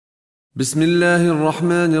بسم الله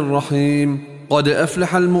الرحمن الرحيم. قد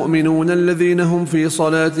أفلح المؤمنون الذين هم في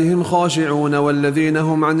صلاتهم خاشعون والذين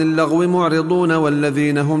هم عن اللغو معرضون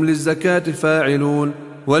والذين هم للزكاة فاعلون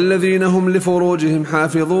والذين هم لفروجهم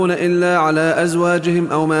حافظون إلا على أزواجهم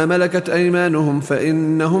أو ما ملكت أيمانهم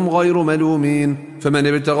فإنهم غير ملومين، فمن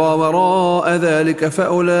ابتغى وراء ذلك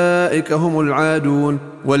فأولئك هم العادون،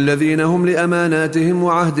 والذين هم لأماناتهم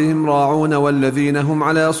وعهدهم راعون والذين هم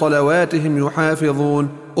على صلواتهم يحافظون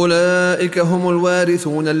أولئك هم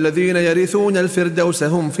الوارثون الذين يرثون الفردوس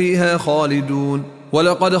هم فيها خالدون.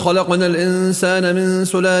 ولقد خلقنا الإنسان من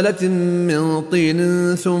سلالة من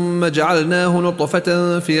طين ثم جعلناه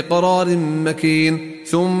نطفة في قرار مكين،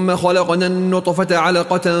 ثم خلقنا النطفة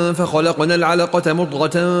علقة فخلقنا العلقة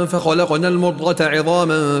مضغة فخلقنا المضغة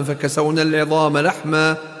عظاما فكسونا العظام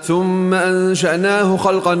لحما ثم أنشأناه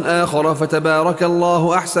خلقا آخر فتبارك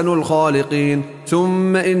الله أحسن الخالقين.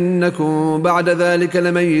 ثم إنكم بعد ذلك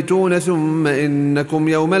لميتون ثم إنكم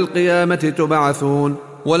يوم القيامة تبعثون.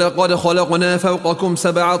 ولقد خلقنا فوقكم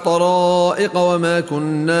 7 طرائق وما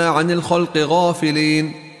كنا عن الخلق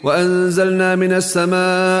غافلين، وأنزلنا من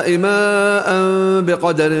السماء ماء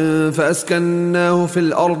بقدر فأسكناه في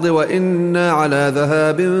الأرض وإنا على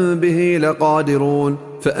ذهاب به لقادرون.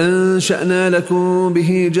 فأنشأنا لكم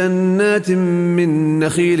به جنات من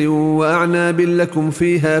نخيل وأعناب لكم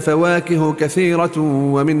فيها فواكه كثيرة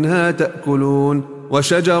ومنها تأكلون،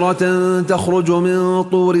 وشجرة تخرج من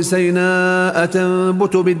طور سيناء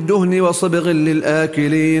تنبت بالدهن وصبغ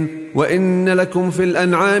للآكلين، وإن لكم في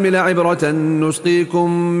الأنعام لعبرة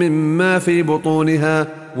نسقيكم مما في بطونها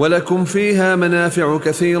ولكم فيها منافع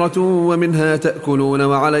كثيرة ومنها تأكلون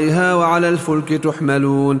وعليها وعلى الفلك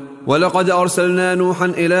تحملون. ولقد أرسلنا نوحا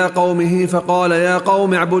إلى قومه فقال يا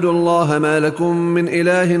قوم اعبدوا الله ما لكم من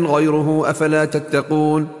إله غيره أفلا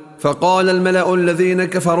تتقون. فقال الملأ الذين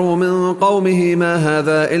كفروا من قومه ما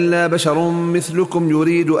هذا إلا بشر مثلكم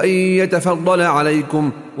يريد أن يتفضل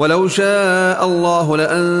عليكم ولو شاء الله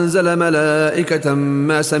لأنزل ملائكة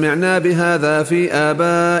ما سمعنا بهذا في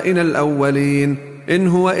آبائنا الأولين إن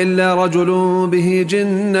هو إلا رجل به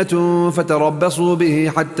جنة فتربصوا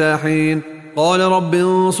به حتى حين. قال رب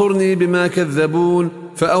انصرني بما كذبون.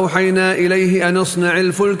 فأوحينا إليه أن اصنع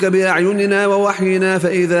الفلك بأعيننا ووحينا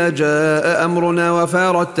فإذا جاء أمرنا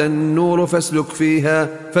وفارت النور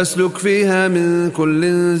فاسلك فيها من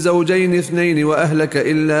كل زوجين 2 وأهلك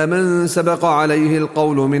إلا من سبق عليه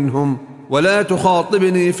القول منهم ولا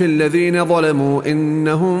تخاطبني في الذين ظلموا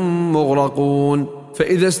إنهم مغرقون.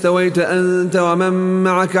 فإذا استويت أنت ومن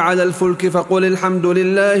معك على الفلك فقل الحمد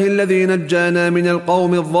لله الذي نجانا من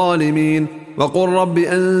القوم الظالمين وقل رب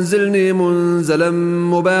أنزلني منزلا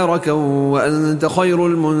مباركا وأنت خير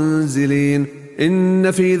المنزلين.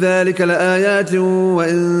 إن في ذلك لآيات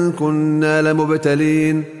وإن كنا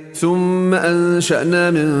لمبتلين. ثم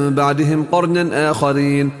أنشأنا من بعدهم قرنا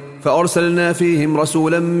آخرين فأرسلنا فيهم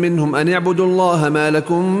رسولا منهم أن اعبدوا الله ما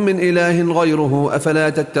لكم من إله غيره أفلا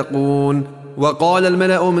تتقون. وقال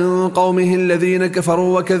الملأ من قومه الذين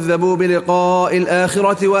كفروا وكذبوا بلقاء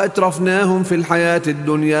الآخرة وأترفناهم في الحياة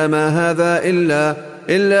الدنيا ما هذا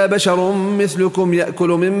إلا بشر مثلكم يأكل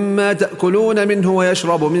مما تأكلون منه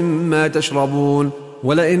ويشرب مما تشربون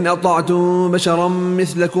ولئن أطعتم بشرا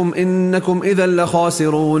مثلكم إنكم إذا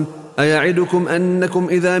لخاسرون. أيعدكم أنكم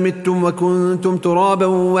إذا متم وكنتم ترابا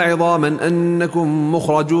وعظاما أنكم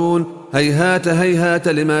مخرجون هيهات هيهات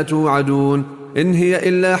لما توعدون. إن هي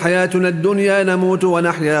إلا حياتنا الدنيا نموت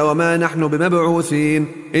ونحيا وما نحن بمبعوثين.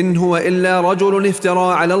 إن هو إلا رجل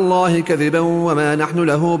افترى على الله كذبا وما نحن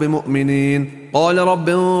له بمؤمنين. قال رب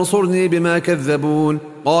انصرني بما كذبون.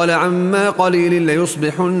 قال عما قليل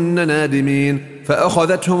ليصبحن نادمين.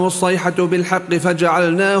 فأخذتهم الصيحة بالحق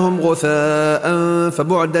فجعلناهم غثاء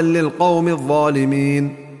فبعدا للقوم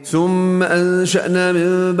الظالمين. ثم أنشأنا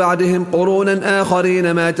من بعدهم قرونا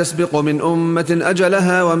آخرين ما تسبق من أمة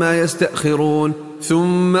أجلها وما يستأخرون.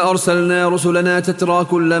 ثم أرسلنا رسلنا تترى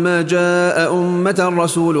كلما جاء أمة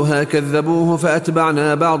رسولها كذبوه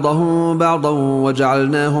فأتبعنا بعضهم بعضا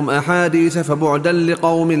وجعلناهم أحاديث فبعدا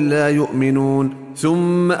لقوم لا يؤمنون.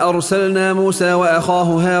 ثم أرسلنا موسى وأخاه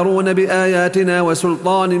هارون بآياتنا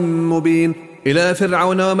وسلطان مبين إلى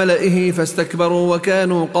فرعون وملئه فاستكبروا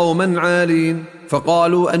وكانوا قوما عالين.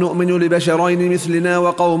 فقالوا أنؤمن لبشرين مثلنا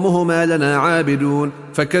وقومهما لنا عابدون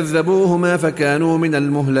فكذبوهما فكانوا من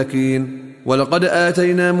المهلكين. ولقد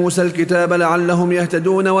آتينا موسى الكتاب لعلهم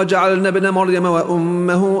يهتدون وجعلنا ابن مريم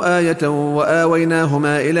وأمه آية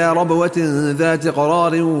وآويناهما إلى ربوة ذات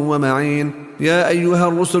قرار ومعين. يا أيها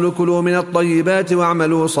الرسل كلوا من الطيبات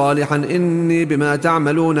واعملوا صالحا إني بما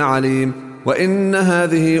تعملون عليم. وإن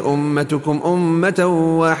هذه أمتكم أمة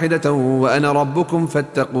واحدة وأنا ربكم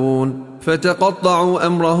فاتقون. فتقطعوا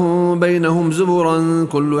أمرهم بينهم زبرا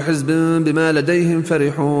كل حزب بما لديهم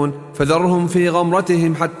فرحون فذرهم في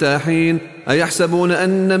غمرتهم حتى حين أيحسبون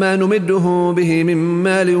أن ما نمده به من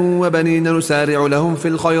مال وبنين نسارع لهم في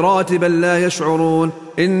الخيرات بل لا يشعرون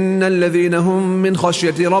إن الذين هم من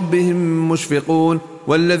خشية ربهم مشفقون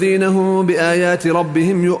والذين هم بآيات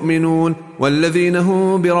ربهم يؤمنون والذين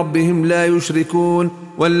هم بربهم لا يشركون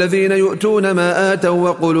والذين يؤتون ما آتوا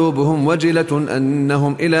وقلوبهم وجلة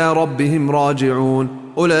أنهم إلى ربهم راجعون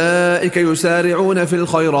أولئك يسارعون في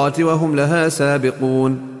الخيرات وهم لها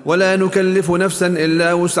سابقون ولا نكلف نفسا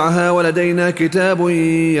إلا وسعها ولدينا كتاب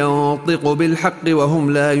ينطق بالحق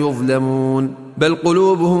وهم لا يظلمون بل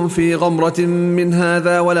قلوبهم في غمرة من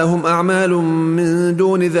هذا ولهم أعمال من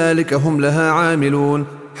دون ذلك هم لها عاملون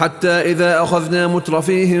حتى إذا أخذنا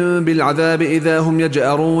مترفيهم بالعذاب إذا هم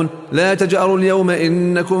يجأرون لا تجأروا اليوم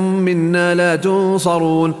إنكم منا لا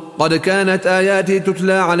تنصرون قد كانت آياتي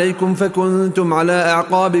تتلى عليكم فكنتم على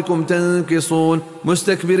أعقابكم تنكصون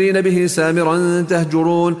مستكبرين به سامرا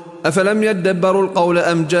تهجرون أفلم يدبروا القول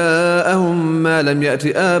أم جاءهم ما لم يأت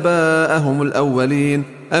آباءهم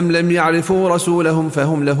الأولين أم لم يعرفوا رسولهم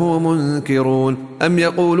فهم له منكرون أم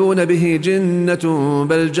يقولون به جنة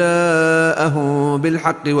بل جاءهم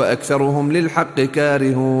بالحق وأكثرهم للحق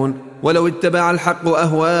كارهون ولو اتبع الحق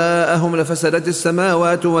أهواءهم لفسدت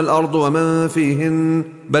السماوات والأرض ومن فيهن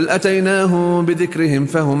بل أتيناهم بذكرهم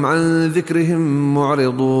فهم عن ذكرهم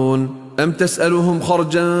معرضون أم تسألهم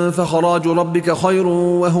خرجا فخراج ربك خير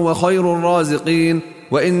وهو خير الرازقين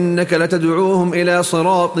وإنك لتدعوهم إلى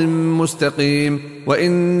صراط مستقيم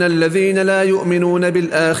وإن الذين لا يؤمنون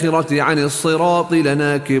بالآخرة عن الصراط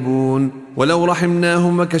لناكبون ولو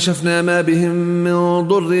رحمناهم وكشفنا ما بهم من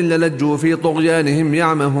ضر للجوا في طغيانهم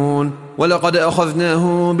يعمهون ولقد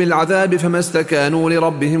أخذناهم بالعذاب فما استكانوا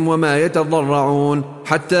لربهم وما يتضرعون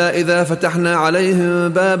حتى إذا فتحنا عليهم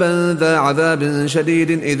بابا ذا عذاب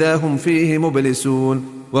شديد إذا هم فيه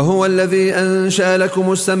مبلسون وهو الذي أنشأ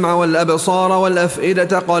لكم السمع والأبصار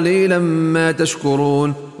والأفئدة قليلا ما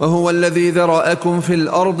تشكرون وهو الذي ذرأكم في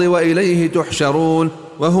الأرض وإليه تحشرون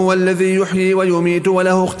وهو الذي يحيي ويميت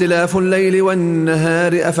وله اختلاف الليل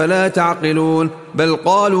والنهار أفلا تعقلون بل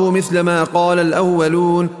قالوا مثل ما قال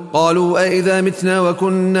الأولون قالوا أئذا متنا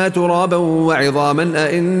وكنا ترابا وعظاما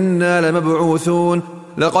أئنا لمبعوثون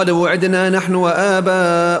لقد وعدنا نحن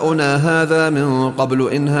وآباؤنا هذا من قبل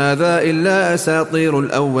إن هذا إلا أساطير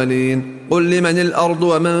الأولين قل لمن الأرض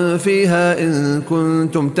ومن فيها إن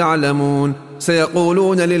كنتم تعلمون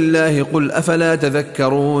سيقولون لله قل أفلا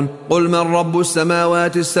تذكرون قل من رب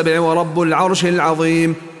السماوات السبع ورب العرش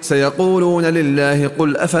العظيم سيقولون لله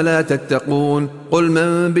قل أفلا تتقون قل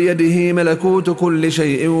من بيده ملكوت كل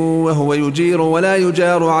شيء وهو يجير ولا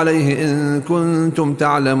يجار عليه إن كنتم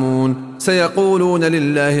تعلمون سيقولون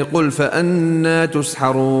لله قل فأنى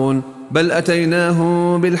تسحرون بل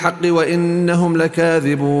أتيناهم بالحق وإنهم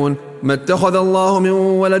لكاذبون ما اتخذ الله من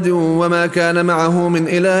ولد وما كان معه من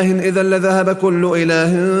إله إذا لذهب كل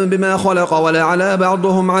إله بما خلق ولا على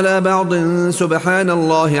بعضهم على بعض سبحان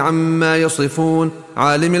الله عما يصفون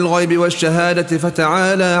عالم الغيب والشهادة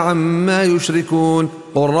فتعالى عما يشركون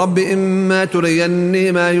قل رب إما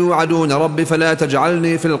تريني ما يوعدون رب فلا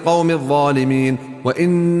تجعلني في القوم الظالمين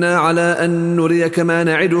وإنا على أن نريك ما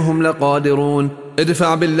نعدهم لقادرون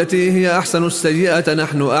ادفع بالتي هي أحسن السيئة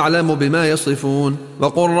نحن أعلم بما يصفون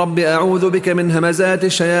وقل رب أعوذ بك من همزات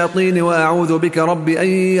الشياطين وأعوذ بك رب أن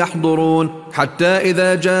يحضرون حتى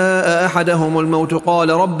إذا جاء أحدهم الموت قال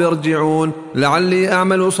رب ارجعون لعلي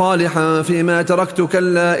أعمل صالحا فيما تركت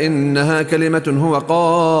كلا إنها كلمة هو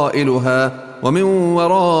قائلها ومن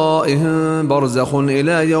ورائهم برزخ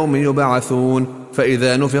إلى يوم يبعثون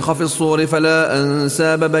فإذا نفخ في الصور فلا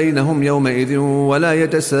أنساب بينهم يومئذ ولا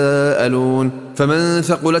يتساءلون فمن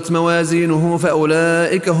ثقلت موازينه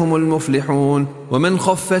فأولئك هم المفلحون ومن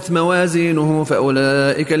خفت موازينه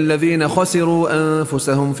فأولئك الذين خسروا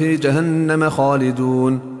أنفسهم في جهنم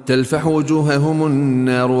خالدون تلفح وجوههم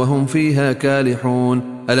النار وهم فيها كالحون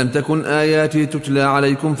ألم تكن آياتي تتلى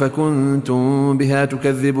عليكم فكنتم بها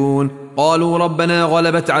تكذبون قالوا ربنا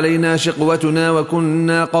غلبت علينا شقوتنا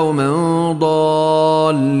وكنا قوما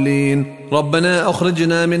ضالين ربنا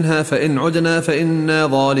أخرجنا منها فإن عدنا فإنا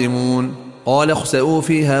ظالمون قال اخسئوا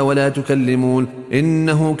فيها ولا تكلمون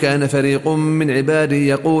إنه كان فريق من عبادي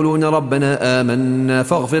يقولون ربنا آمنا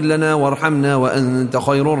فاغفر لنا وارحمنا وأنت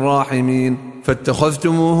خير الراحمين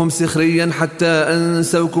فاتخذتموهم سخريا حتى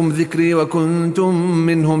أنسوكم ذكري وكنتم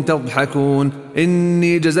منهم تضحكون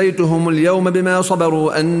إني جزيتهم اليوم بما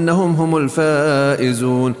صبروا أنهم هم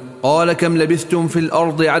الفائزون قال كم لبثتم في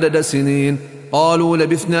الأرض عدد سنين قالوا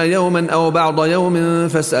لبثنا يوما أو بعض يوم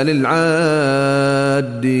فاسأل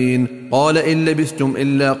العادين قال إن لبثتم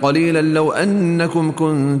إلا قليلا لو أنكم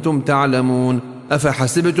كنتم تعلمون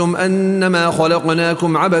أفحسبتم أنما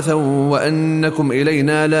خلقناكم عبثا وأنكم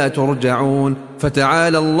إلينا لا ترجعون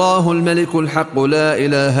فتعالى الله الملك الحق لا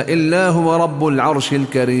إله إلا هو رب العرش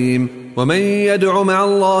الكريم ومن يدع مع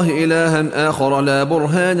الله إلها آخر لا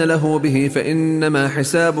برهان له به فإنما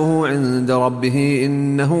حسابه عند ربه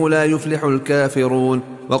إنه لا يفلح الكافرون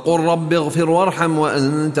وقل رب اغفر وارحم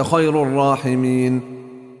وأنت خير الراحمين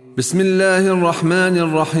بسم الله الرحمن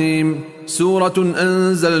الرحيم سورة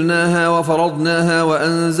أنزلناها وفرضناها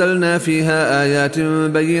وأنزلنا فيها آيات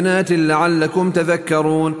بينات لعلكم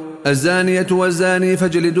تذكرون الزانية والزاني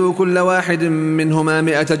فاجلدوا كل واحد منهما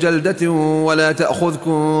 100 جلدة ولا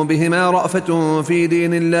تأخذكم بهما رأفة في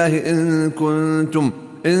دين الله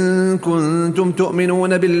إن كنتم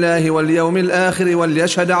تؤمنون بالله واليوم الآخر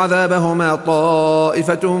وليشهد عذابهما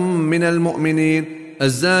طائفة من المؤمنين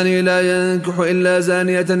الزاني لا ينكح إلا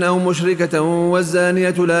زانية أو مشركة والزانية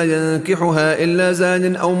لا ينكحها إلا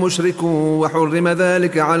زان أو مشرك وحرم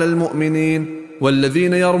ذلك على المؤمنين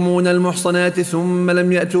والذين يرمون المحصنات ثم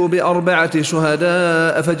لم يأتوا ب4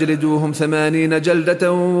 شهداء فاجلدوهم 80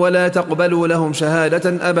 جلدة ولا تقبلوا لهم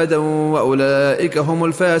شهادة أبدا وأولئك هم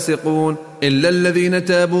الفاسقون إلا الذين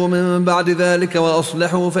تابوا من بعد ذلك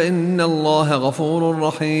وأصلحوا فإن الله غفور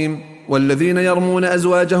رحيم والذين يرمون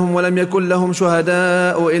أزواجهم ولم يكن لهم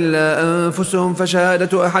شهداء إلا أنفسهم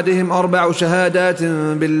فشهادة أحدهم 4 شهادات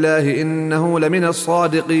بالله إنه لمن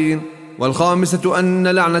الصادقين والخامسة أن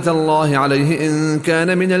لعنة الله عليه إن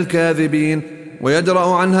كان من الكاذبين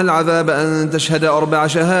ويدرأ عنها العذاب أن تشهد 4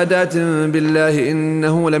 شهادات بالله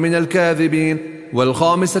إنه لمن الكاذبين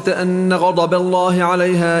والخامسة أن غضب الله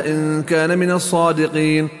عليها إن كان من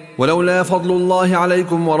الصادقين ولولا فضل الله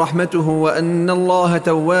عليكم ورحمته وأن الله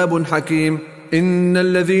تواب حكيم إن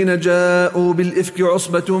الذين جاءوا بالإفك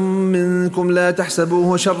عصبة منكم لا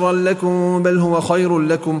تحسبوه شرا لكم بل هو خير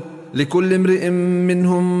لكم لكل امرئ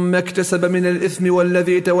منهم ما اكتسب من الإثم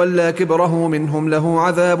والذي تولى كبره منهم له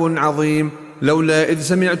عذاب عظيم لولا إذ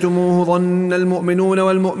سمعتموه ظن المؤمنون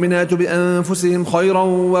والمؤمنات بأنفسهم خيرا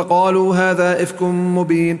وقالوا هذا إفك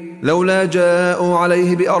مبين لولا جاءوا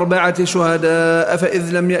عليه ب4 شهداء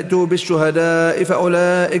فإذ لم يأتوا بالشهداء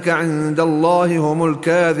فأولئك عند الله هم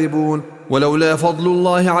الكاذبون ولولا فضل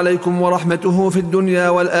الله عليكم ورحمته في الدنيا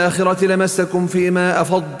والآخرة لمسكم فيما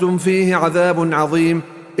أفضتم فيه عذاب عظيم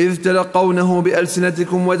إذ تلقونه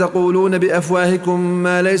بألسنتكم وتقولون بأفواهكم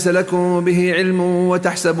ما ليس لكم به علم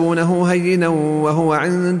وتحسبونه هينا وهو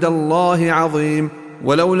عند الله عظيم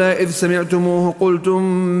ولولا إذ سمعتموه قلتم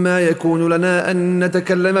ما يكون لنا أن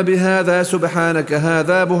نتكلم بهذا سبحانك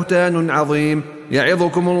هذا بهتان عظيم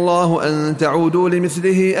يعظكم الله أن تعودوا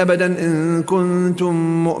لمثله أبدا إن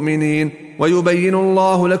كنتم مؤمنين ويبين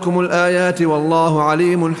الله لكم الآيات والله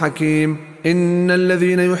عليم حكيم إن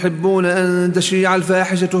الذين يحبون أن تشيع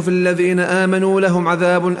الفاحشة في الذين آمنوا لهم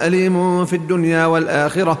عذاب أليم في الدنيا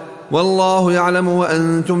والآخرة والله يعلم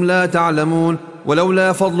وأنتم لا تعلمون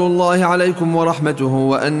ولولا فضل الله عليكم ورحمته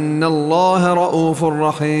وأن الله رؤوف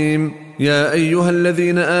رحيم يا أيها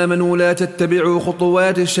الذين آمنوا لا تتبعوا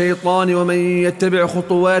خطوات الشيطان ومن يتبع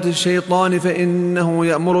خطوات الشيطان فإنه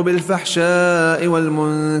يأمر بالفحشاء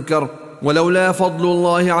والمنكر ولولا فضل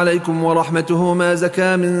الله عليكم ورحمته ما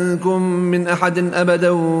زكى منكم من أحد أبدا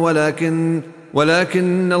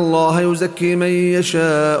ولكن الله يزكي من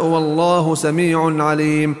يشاء والله سميع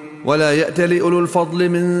عليم ولا يأتل أولو الفضل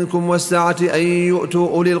منكم والسعة أن يؤتوا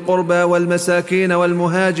أولي القربى والمساكين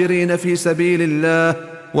والمهاجرين في سبيل الله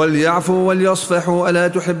وليعفوا وليصفحوا ألا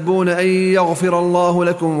تحبون أن يغفر الله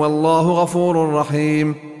لكم والله غفور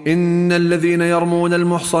رحيم إن الذين يرمون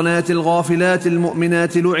المحصنات الغافلات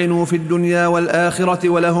المؤمنات لعنوا في الدنيا والآخرة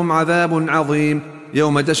ولهم عذاب عظيم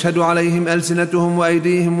يوم تشهد عليهم ألسنتهم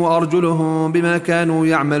وأيديهم وأرجلهم بما كانوا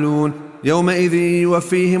يعملون يومئذ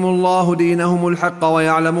يوفيهم الله دينهم الحق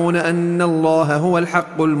ويعلمون أن الله هو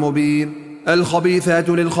الحق المبين الخبيثات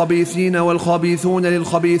للخبيثين والخبيثون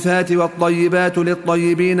للخبيثات والطيبات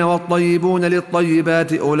للطيبين والطيبون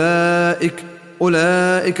للطيبات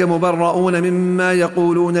أولئك مبرؤون مما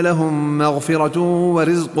يقولون لهم مغفرة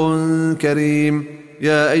ورزق كريم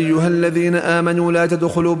يا أيها الذين آمنوا لا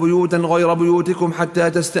تدخلوا بيوتا غير بيوتكم حتى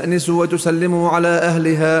تستأنسوا وتسلموا على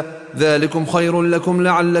أهلها ذلكم خير لكم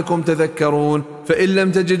لعلكم تذكرون فإن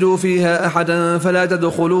لم تجدوا فيها أحدا فلا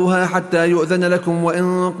تدخلوها حتى يؤذن لكم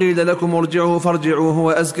وإن قيل لكم ارجعوا فارجعوا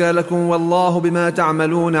هو أزكى لكم والله بما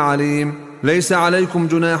تعملون عليم ليس عليكم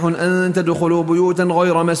جناح أن تدخلوا بيوتا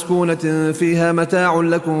غير مسكونة فيها متاع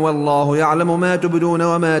لكم والله يعلم ما تبدون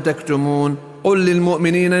وما تكتمون قل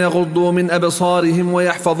للمؤمنين يغضوا من أبصارهم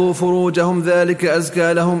ويحفظوا فروجهم ذلك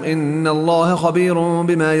أزكى لهم إن الله خبير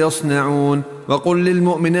بما يصنعون وقل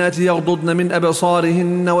للمؤمنات يغضضن من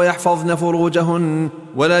أبصارهن ويحفظن فروجهن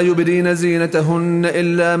ولا يبدين زينتهن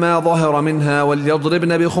إلا ما ظهر منها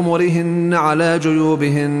وليضربن بخمرهن على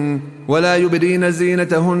جيوبهن ولا يبدين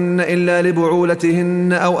زينتهن إلا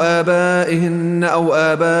لبعولتهن أو آبائهن أو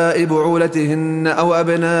آباء بعولتهن أو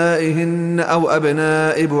أبنائهن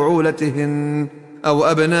أو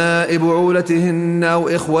أبناء بعولتهن أو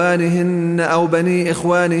إخوانهن أو بني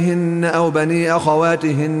إخوانهن أو بني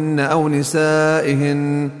أخواتهن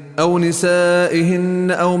أو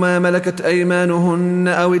نسائهن أو ما ملكت أيمانهن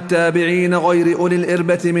أو التابعين غير أولي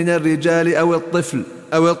الإربة من الرجال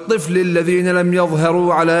أو الطفل الذين لم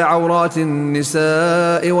يظهروا على عورات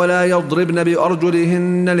النساء ولا يضربن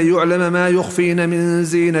بأرجلهن ليعلم ما يخفين من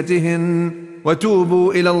زينتهن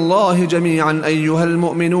وتوبوا إلى الله جميعا أيها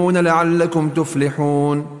المؤمنون لعلكم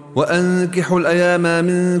تفلحون وأنكحوا الأيام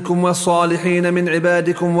منكم والصالحين من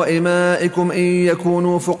عبادكم وإمائكم إن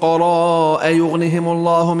يكونوا فقراء يغنهم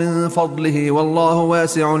الله من فضله والله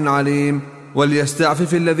واسع عليم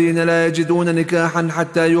وليستعفف الذين لا يجدون نكاحا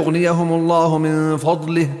حتى يغنيهم الله من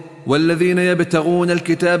فضله والذين يبتغون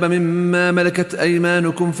الكتاب مما ملكت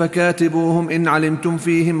أيمانكم فكاتبوهم إن علمتم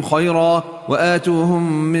فيهم خيرا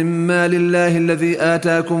وآتوهم مما لله الذي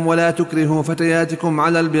آتاكم ولا تكرهوا فتياتكم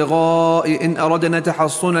على البغاء إن أردنا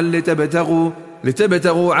تحصنا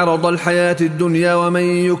لتبتغوا عرض الحياة الدنيا ومن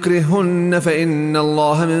يكرهن فإن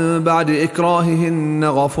الله من بعد إكراههن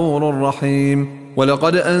غفور رحيم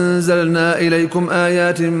ولقد أنزلنا إليكم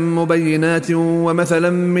آيات مبينات ومثلا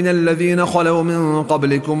من الذين خلوا من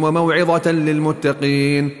قبلكم وموعظة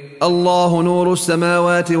للمتقين الله نور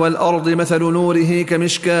السماوات والأرض مثل نوره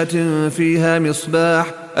كمشكاة فيها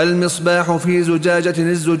المصباح في زجاجة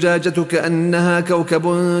الزجاجة كأنها كوكب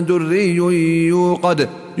دري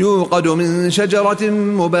يوقد من شجرة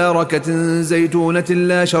مباركة زيتونة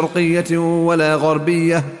لا شرقية ولا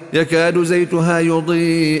غربية يكاد زيتها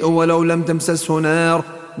يضيء ولو لم تمسسه نار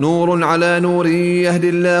نور على نور يهدي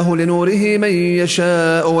الله لنوره من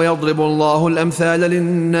يشاء ويضرب الله الأمثال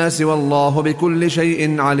للناس والله بكل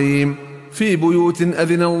شيء عليم في بيوت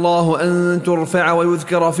أذن الله أن ترفع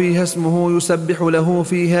ويذكر فيها اسمه يسبح له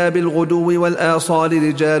فيها بالغدو والآصال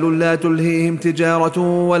رجال لا تلهيهم تجارة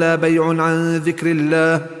ولا بيع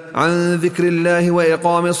عن ذكر الله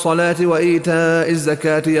وإقام الصلاة وإيتاء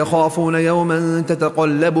الزكاة يخافون يوما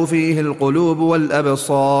تتقلب فيه القلوب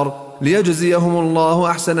والأبصار ليجزيهم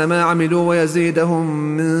الله أحسن ما عملوا ويزيدهم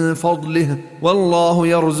من فضله والله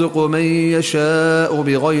يرزق من يشاء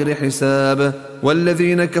بغير حساب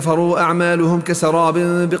والذين كفروا أعمالهم كسراب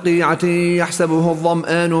بقيعة يحسبه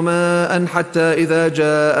الظمآن ماء حتى إذا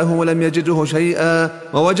جاءه لم يجده شيئا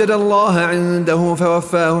ووجد الله عنده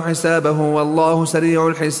فوفاه حسابه والله سريع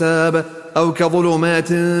الحساب أو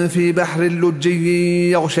كظلمات في بحر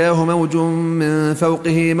لجي يغشاه موج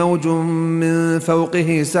من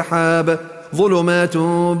فوقه سحاب ظلمات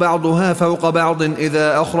بعضها فوق بعض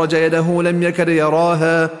إذا أخرج يده لم يكد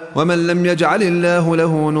يراها ومن لم يجعل الله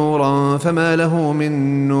له نورا فما له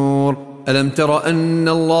من نور ألم تر أن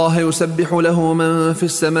الله يسبح له من في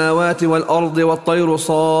السماوات والأرض والطير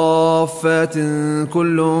صافات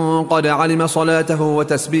كل قد علم صلاته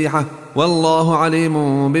وتسبيحه والله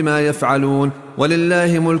عليم بما يفعلون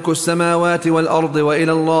ولله ملك السماوات والأرض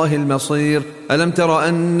وإلى الله المصير ألم تر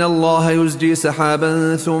أن الله يزجي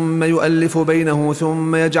سحابا ثم يؤلف بينه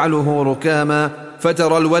ثم يجعله ركاما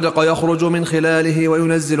فترى الودق يخرج من خلاله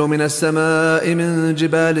وينزل من السماء من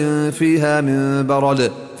جبال فيها من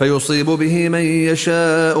برد فيصيب به من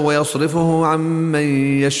يشاء ويصرفه عن من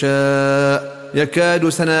يشاء يكاد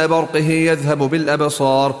سنا برقه يذهب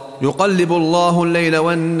بالأبصار يقلب الله الليل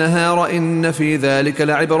والنهار إن في ذلك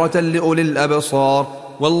لعبرة لأولي الأبصار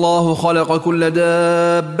والله خلق كل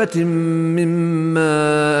دابة من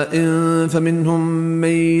ماء فمنهم من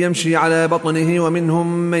يمشي على بطنه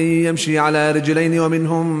ومنهم من يمشي على رجلين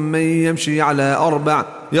ومنهم من يمشي على أربع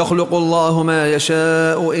يخلق الله ما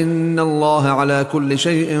يشاء إن الله على كل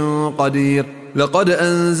شيء قدير لقد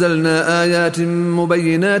أنزلنا آيات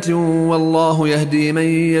مبينات والله يهدي من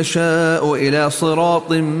يشاء إلى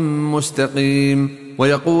صراط مستقيم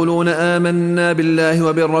ويقولون آمنا بالله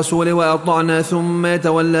وبالرسول وأطعنا ثم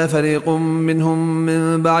يتولى فريق منهم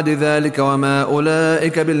من بعد ذلك وما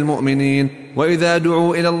أولئك بالمؤمنين وإذا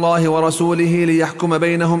دعوا إلى الله ورسوله ليحكم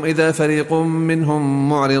بينهم إذا فريق منهم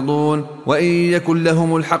معرضون وإن يكن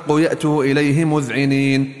لهم الحق يأتوا إليه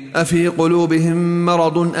مذعنين أفي قلوبهم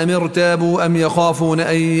مرض أم ارتابوا أم يخافون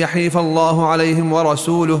أن يحيف الله عليهم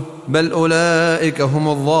ورسوله بل أولئك هم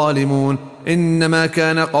الظالمون إنما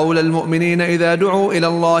كان قول المؤمنين إذا دعوا إلى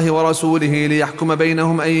الله ورسوله ليحكم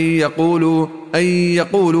بينهم أن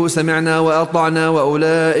يقولوا سمعنا وأطعنا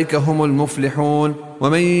وأولئك هم المفلحون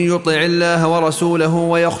ومن يطع الله ورسوله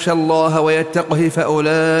ويخشى الله ويتقه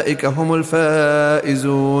فأولئك هم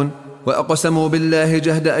الفائزون. وأقسموا بالله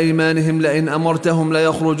جهد أيمانهم لئن أمرتهم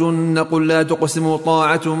ليخرجن قل لا تقسموا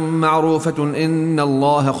طاعة معروفة إن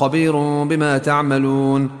الله خبير بما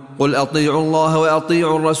تعملون. قل أطيعوا الله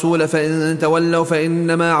وأطيعوا الرسول فإن تولوا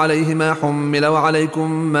فإنما عليه ما حمل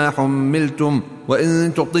وعليكم ما حملتم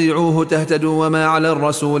وإن تطيعوه تهتدوا وما على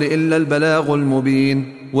الرسول إلا البلاغ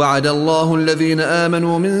المبين. وعد الله الذين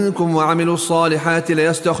آمنوا منكم وعملوا الصالحات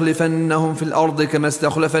ليستخلفنهم في الأرض كما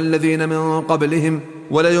استخلف الذين من قبلهم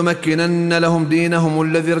وليمكنن لهم دينهم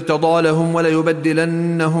الذي ارتضى لهم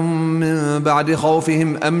وليبدلنهم من بعد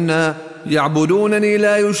خوفهم أمنا يعبدونني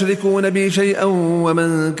لا يشركون بي شيئا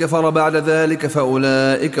ومن كفر بعد ذلك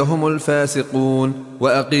فأولئك هم الفاسقون.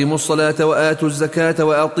 وأقيموا الصلاة وآتوا الزكاة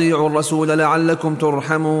وأطيعوا الرسول لعلكم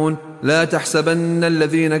ترحمون. لا تحسبن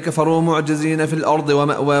الذين كفروا معجزين في الأرض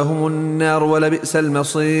ومأواهم النار ولبئس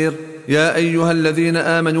المصير. يا أيها الذين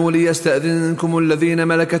آمنوا ليستأذنكم الذين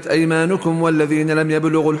ملكت أيمانكم والذين لم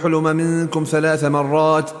يبلغوا الحلم منكم 3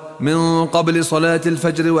 مرات من قبل صلاة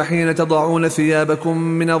الفجر وحين تضعون ثيابكم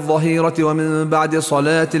من الظهيرة ومن بعد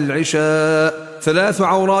صلاة العشاء 3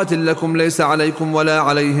 عورات لكم ليس عليكم ولا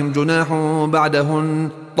عليهم جناح بعدهن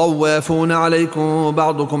طوافون عليكم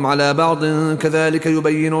بعضكم على بعض كذلك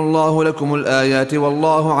يبين الله لكم الآيات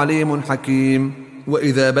والله عليم حكيم.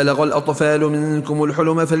 وإذا بلغ الأطفال منكم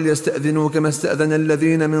الحلم فليستأذنوا كما استأذن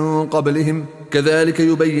الذين من قبلهم كذلك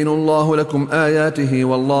يبين الله لكم آياته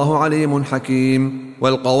والله عليم حكيم.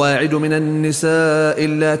 والقواعد من النساء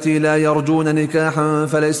اللاتي لا يرجون نكاحا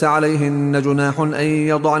فليس عليهن جناح أن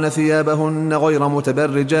يضعن ثيابهن غير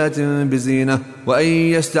متبرجات بزينة وأن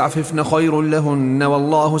يستعففن خير لهن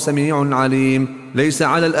والله سميع عليم. ليس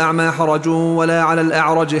على الأعمى حرج ولا على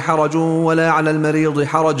الأعرج حرج ولا على المريض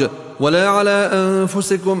حرج ولا على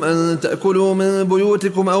أنفسكم أن تأكلوا من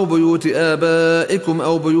بيوتكم أو بيوت آبائكم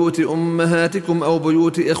أو بيوت أمهاتكم أو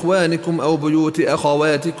بيوت إخوانكم أو بيوت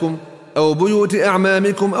أخواتكم أو بيوت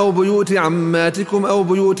أعمامكم أو بيوت عماتكم أو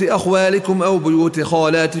بيوت أخوالكم أو بيوت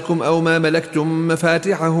خالاتكم أو ما ملكتم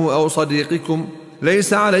مفاتحه أو صديقكم.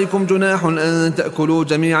 ليس عليكم جناح أن تأكلوا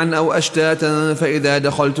جميعا أو أشتاتا فإذا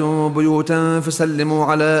دخلتم بيوتا فسلموا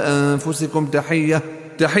على أنفسكم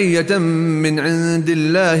تحية من عند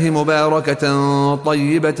الله مباركة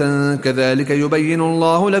طيبة كذلك يبين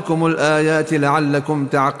الله لكم الآيات لعلكم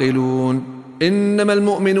تعقلون. إنما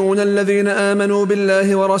المؤمنون الذين آمنوا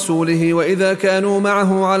بالله ورسوله وإذا كانوا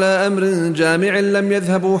معه على أمر جامع لم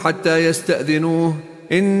يذهبوا حتى يستأذنوه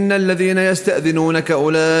إن الذين يستأذنونك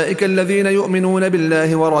أولئك الذين يؤمنون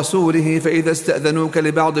بالله ورسوله فإذا استأذنوك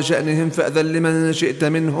لبعض شأنهم فأذن لمن شئت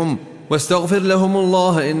منهم واستغفر لهم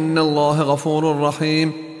الله إن الله غفور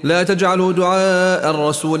رحيم. لا تجعلوا دعاء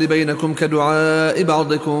الرسول بينكم كدعاء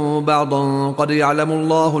بعضكم بعضا قد يعلم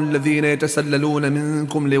الله الذين يتسللون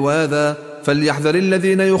منكم لواذا فليحذر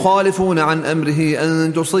الذين يخالفون عن أمره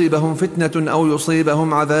أن تصيبهم فتنة أو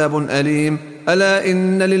يصيبهم عذاب أليم. ألا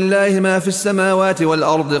إن لله ما في السماوات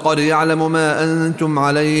والأرض قد يعلم ما أنتم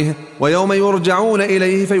عليه ويوم يرجعون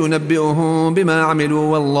إليه فينبئهم بما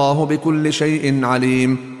عملوا والله بكل شيء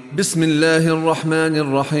عليم. بسم الله الرحمن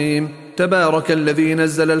الرحيم. تبارك الذي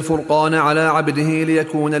نزل الفرقان على عبده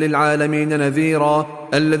ليكون للعالمين نذيرا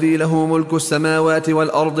الذي له ملك السماوات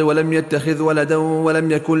والأرض ولم يتخذ ولدا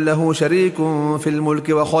ولم يكن له شريك في الملك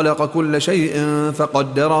وخلق كل شيء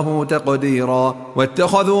فقدره تقديرا.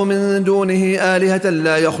 واتخذوا من دونه آلهة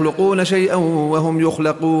لا يخلقون شيئا وهم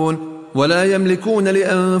يخلقون ولا يملكون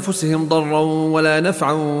لأنفسهم ضرا ولا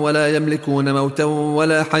نفعا ولا يملكون موتا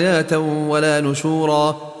ولا حياة ولا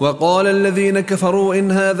نشورا. وقال الذين كفروا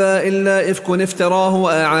إن هذا إلا إفك افتراه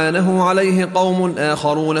وأعانه عليه قوم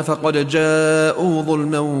آخرون فقد جاءوا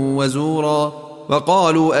ظلما وزورا.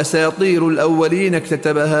 وقالوا أساطير الأولين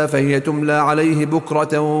اكتتبها فهي تملى عليه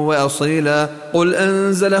بكرة وأصيلا. قل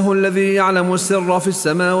أنزله الذي يعلم السر في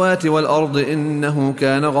السماوات والأرض إنه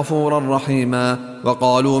كان غفورا رحيما.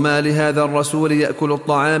 وقالوا ما لهذا الرسول يأكل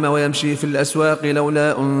الطعام ويمشي في الأسواق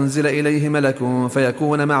لولا أنزل إليه ملك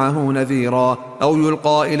فيكون معه نذيرا أو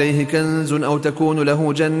يلقى إليه كنز أو تكون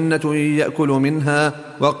له جنة يأكل منها.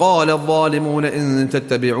 وقال الظالمون إن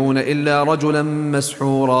تتبعون إلا رجلا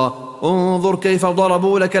مسحورا. انظر كيف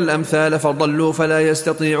ضربوا لك الأمثال فضلوا فلا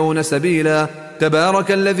يستطيعون سبيلا.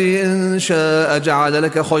 تبارك الذي إن شاء جعل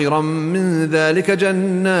لك خيرا من ذلك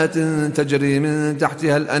جنات تجري من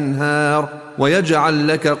تحتها الأنهار ويجعل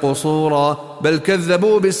لك قصورا. بل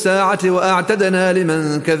كذبوا بالساعة وأعتدنا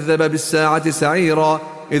لمن كذب بالساعة سعيرا.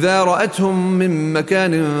 إذا رأتهم من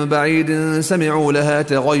مكان بعيد سمعوا لها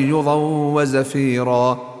تغيظا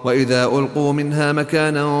وزفيرا وإذا ألقوا منها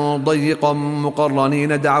مكانا ضيقا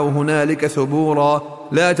مقرنين دعوا هنالك ثبورا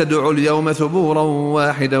لا تدعوا اليوم ثبورا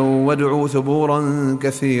واحدا وادعوا ثبورا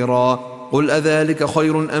كثيرا قل أذلك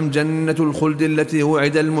خير أم جنة الخلد التي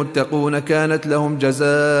وعد المتقون كانت لهم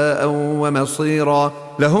جزاء ومصيرا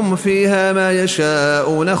لهم فيها ما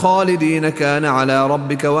يشاءون خالدين كان على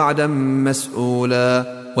ربك وعدا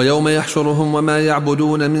مسئولا ويوم يحشرهم وما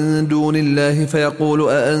يعبدون من دون الله فيقول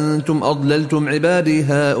أأنتم أضللتم عبادي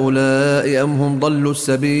هؤلاء أم هم ضلوا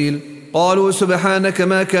السبيل قالوا سبحانك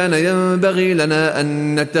ما كان ينبغي لنا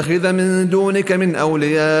أن نتخذ من دونك من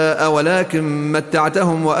أولياء ولكن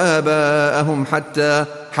متعتهم وآباءهم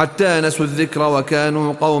حتى نسوا الذكر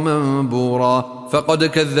وكانوا قوما بورا فقد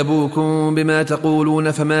كذبوكم بما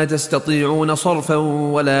تقولون فما تستطيعون صرفا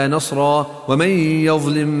ولا نصرا ومن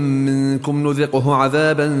يظلم منكم نذقه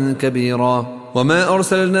عذابا كبيرا وما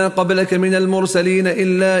أرسلنا قبلك من المرسلين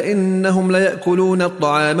إلا إنهم ليأكلون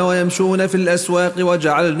الطعام ويمشون في الأسواق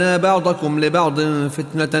وجعلنا بعضكم لبعض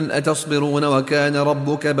فتنة أتصبرون وكان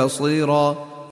ربك بصيرا